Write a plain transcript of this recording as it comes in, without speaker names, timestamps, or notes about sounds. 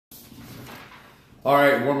All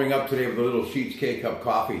right, warming up today with a little Sheets K-Cup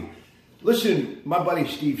coffee. Listen, my buddy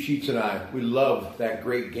Steve Sheets and I, we love that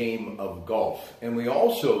great game of golf. And we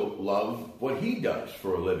also love what he does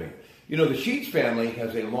for a living. You know, the Sheets family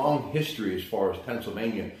has a long history as far as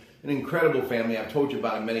Pennsylvania. An incredible family. I've told you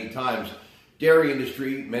about it many times. Dairy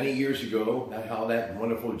industry, many years ago, that's how that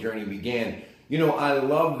wonderful journey began. You know, I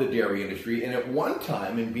love the dairy industry. And at one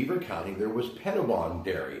time in Beaver County, there was Pratte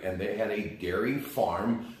Dairy. And they had a dairy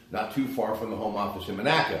farm not too far from the home office in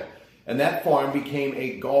Monaca. And that farm became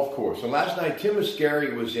a golf course. And last night, Tim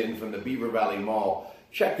Mascari was in from the Beaver Valley Mall.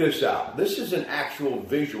 Check this out. This is an actual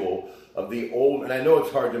visual of the old, and I know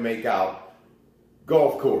it's hard to make out,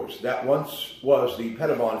 golf course that once was the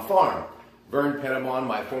Pratte farm. Vern Pratte,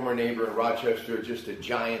 my former neighbor in Rochester, just a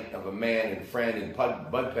giant of a man and friend, and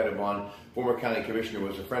Bud Pratte, former county commissioner,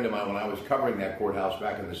 was a friend of mine when I was covering that courthouse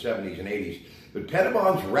back in the 70s and 80s. But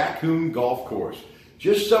Pratte's Raccoon Golf Course.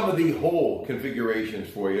 Just some of the hole configurations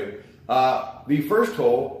for you. The first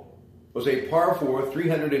hole was a par 4,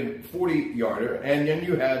 340-yarder, and then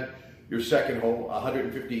you had your second hole,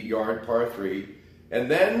 150-yard par 3. And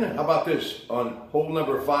then, how about this? On hole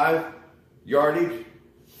number 5, yardage,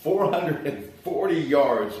 440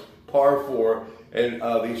 yards, par 4, and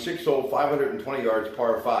the sixth hole, 520 yards,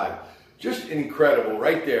 par 5. Just incredible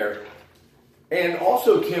right there. And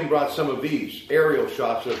also, Tim brought some of these aerial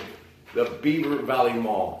shots of the Beaver Valley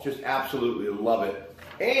Mall. Just absolutely love it.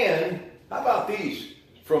 And how about these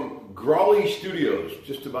from Grawley Studios?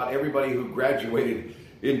 Just about everybody who graduated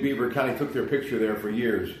in Beaver County took their picture there for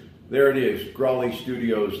years. There it is, Grawley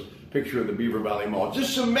Studios, picture of the Beaver Valley Mall.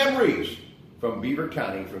 Just some memories from Beaver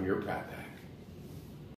County, from your Pratte.